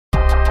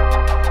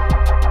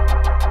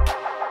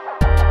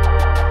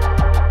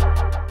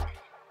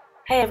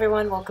Hey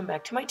everyone, welcome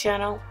back to my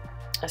channel,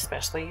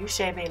 especially you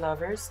Chébé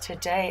lovers.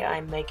 Today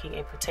I'm making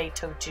a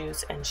potato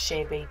juice and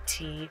Chébé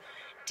tea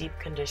deep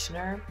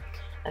conditioner.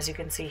 As you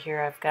can see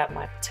here, I've got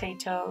my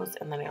potatoes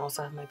and then I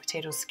also have my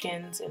potato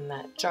skins in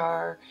that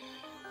jar.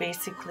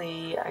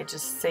 Basically, I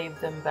just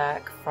saved them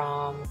back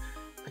from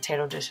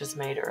potato dishes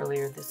made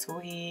earlier this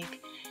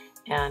week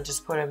and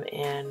just put them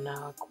in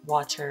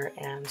water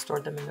and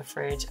stored them in the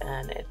fridge,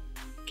 and it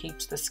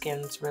keeps the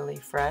skins really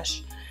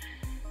fresh.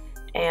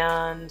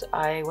 And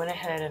I went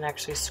ahead and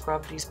actually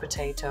scrubbed these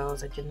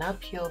potatoes. I did not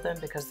peel them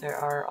because there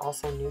are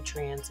also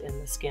nutrients in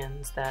the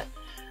skins that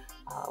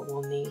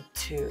will need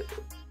to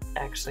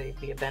actually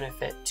be a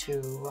benefit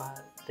to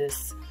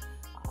this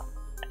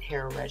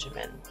hair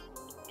regimen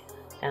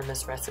and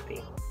this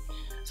recipe.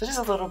 So just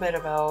a little bit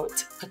about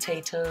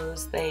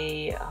potatoes.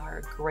 They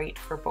are great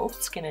for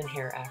both skin and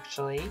hair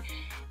actually,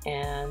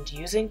 and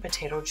using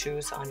potato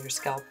juice on your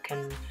scalp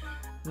can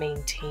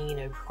maintain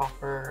a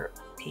proper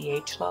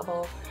pH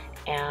level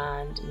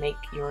and make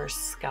your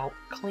scalp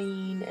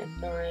clean and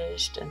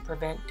nourished and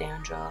prevent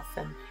dandruff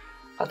and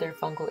other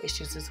fungal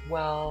issues as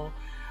well.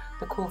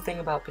 The cool thing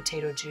about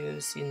potato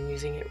juice and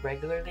using it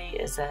regularly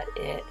is that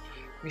it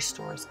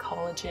restores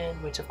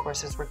collagen, which of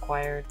course is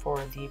required for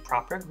the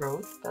proper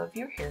growth of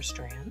your hair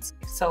strands.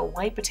 So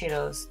white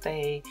potatoes,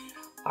 they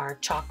are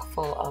chock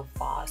full of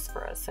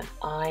phosphorus and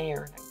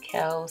iron and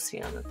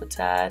calcium and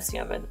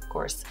potassium and of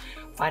course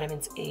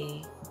vitamins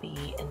A,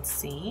 B, and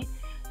C.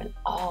 And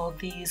all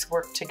these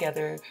work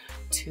together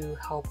to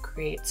help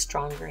create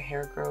stronger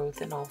hair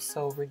growth and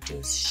also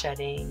reduce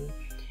shedding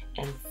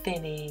and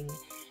thinning.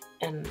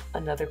 And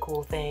another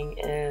cool thing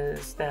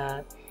is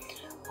that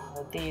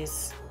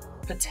these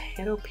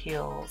potato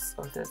peels,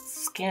 or the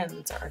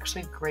skins, are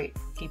actually great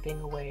for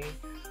keeping away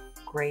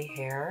gray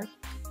hair.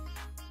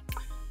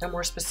 And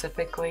more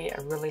specifically,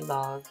 I really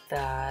love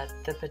that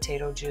the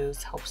potato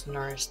juice helps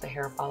nourish the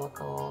hair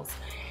follicles,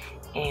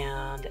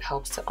 and it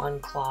helps to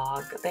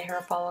unclog the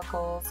hair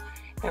follicles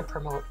and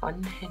promote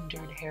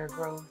unhindered hair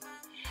growth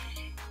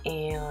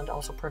and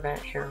also prevent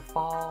hair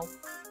fall.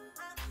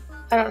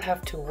 I don't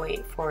have to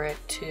wait for it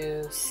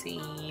to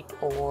seep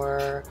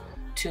or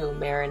to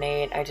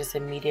marinate. I just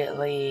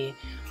immediately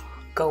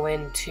go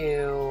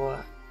into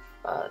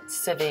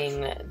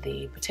sieving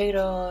the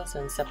potatoes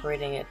and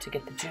separating it to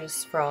get the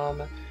juice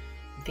from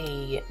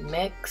the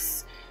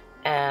mix,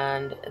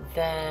 and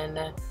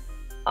then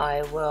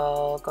I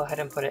will go ahead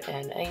and put it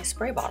in a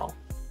spray bottle.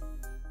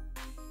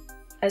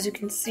 As you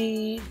can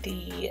see,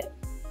 the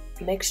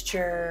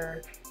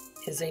mixture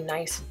is a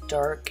nice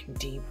dark,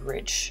 deep,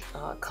 rich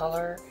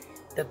color.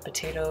 The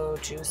potato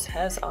juice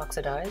has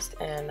oxidized,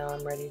 and now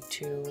I'm ready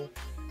to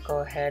go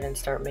ahead and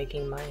start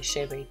making my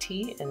Chébé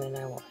tea, and then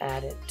I will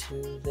add it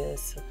to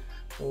this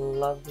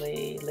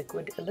lovely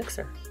liquid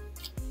elixir.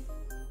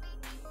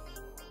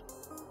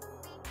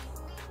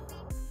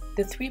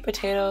 The 3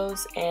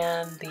 potatoes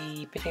and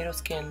the potato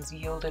skins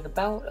yielded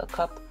about a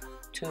cup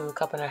to a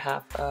cup and a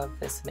half of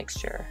this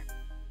mixture.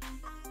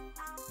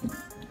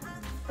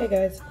 Hey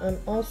guys, I'm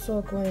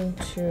also going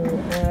to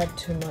add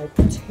to my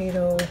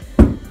potato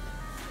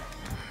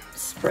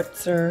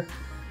spritzer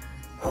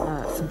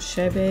some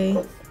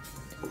Chébé,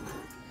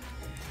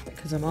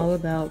 because I'm all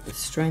about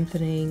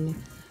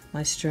strengthening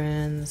my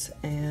strands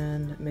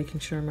and making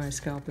sure my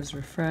scalp is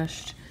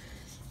refreshed.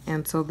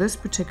 And so this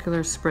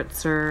particular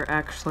spritzer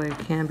actually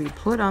can be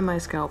put on my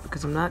scalp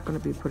because I'm not going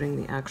to be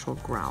putting the actual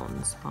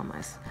grounds on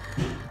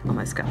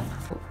my scalp.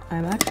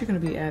 I'm actually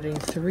going to be adding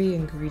 3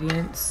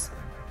 ingredients.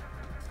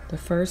 The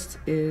first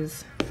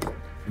is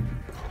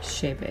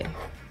Chébé,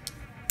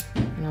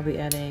 and I'll be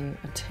adding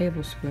a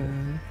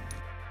tablespoon.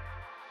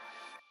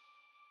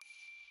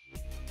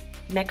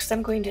 Next,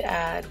 I'm going to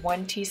add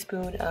 1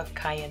 teaspoon of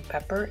cayenne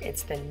pepper.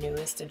 It's the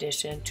newest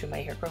addition to my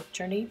hair growth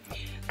journey.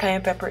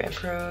 Cayenne pepper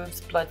improves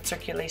blood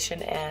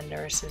circulation and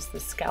nourishes the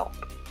scalp.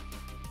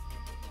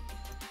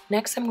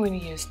 Next, I'm going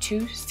to use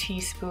 2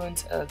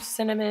 teaspoons of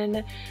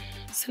cinnamon.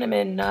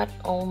 Cinnamon not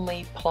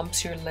only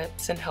plumps your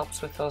lips and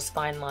helps with those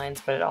fine lines,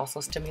 but it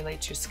also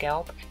stimulates your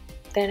scalp.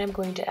 Then I'm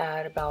going to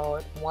add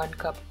about 1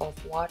 cup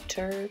of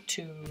water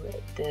to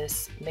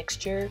this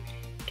mixture.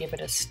 Give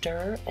it a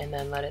stir and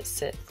then let it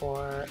sit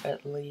for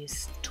at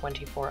least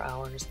 24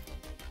 hours.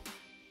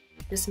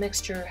 This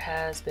mixture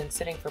has been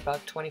sitting for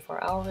about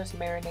 24 hours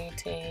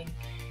marinating,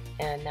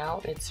 and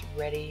now it's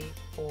ready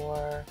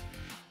for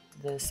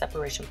the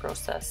separation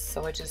process.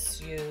 So I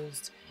just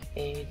used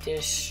a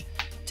dish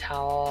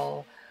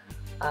towel.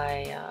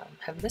 I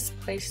have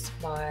misplaced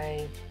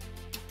my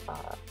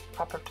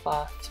proper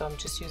cloth, so I'm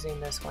just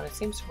using this one. It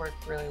seems to work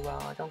really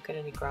well. I don't get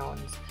any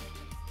grounds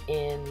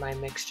in my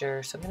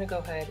mixture, so I'm going to go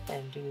ahead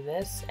and do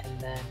this and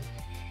then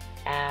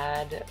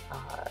add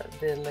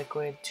the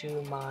liquid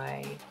to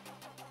my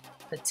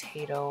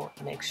potato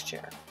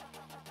mixture.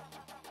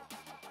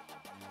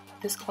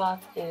 This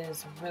cloth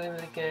is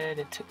really good.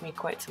 It took me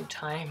quite some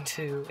time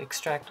to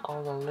extract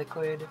all the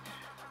liquid,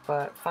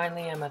 but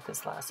finally I'm at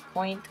this last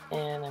point,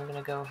 and I'm going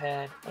to go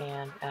ahead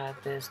and add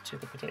this to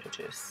the potato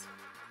juice.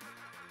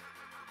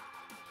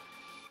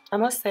 I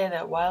must say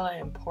that while I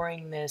am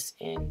pouring this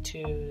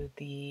into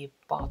the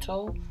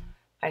bottle,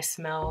 I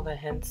smell the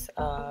hints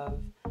of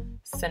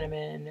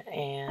cinnamon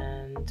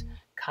and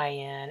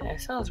cayenne. It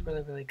smells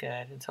really, really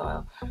good. And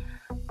so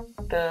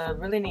the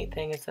really neat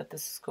thing is that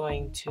this is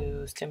going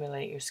to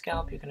stimulate your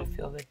scalp. You're going to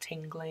feel the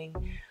tingling.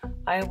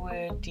 I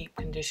would deep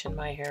condition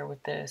my hair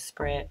with this,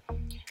 spray it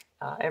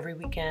every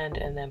weekend,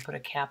 and then put a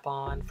cap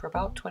on for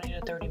about 20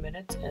 to 30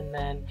 minutes, and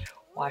then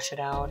wash it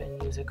out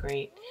and use a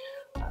great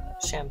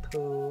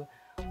shampoo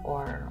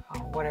or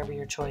whatever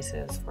your choice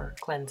is for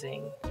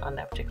cleansing on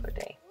that particular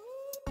day.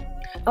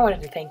 I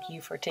wanted to thank you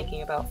for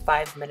taking about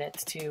 5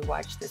 minutes to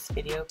watch this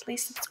video.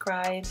 Please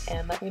subscribe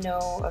and let me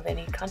know of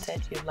any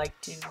content you'd like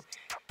to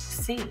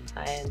see.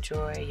 I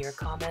enjoy your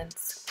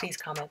comments. Please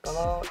comment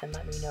below and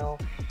let me know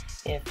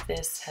if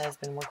this has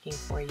been working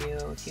for you,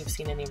 if you've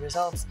seen any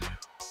results,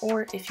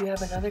 or if you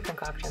have another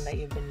concoction that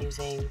you've been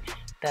using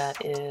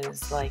that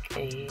is like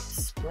a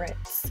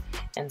spritz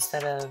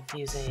instead of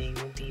using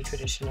the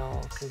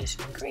traditional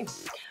conditioning cream.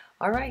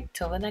 Alright,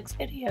 till the next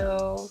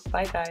video.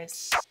 Bye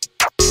guys.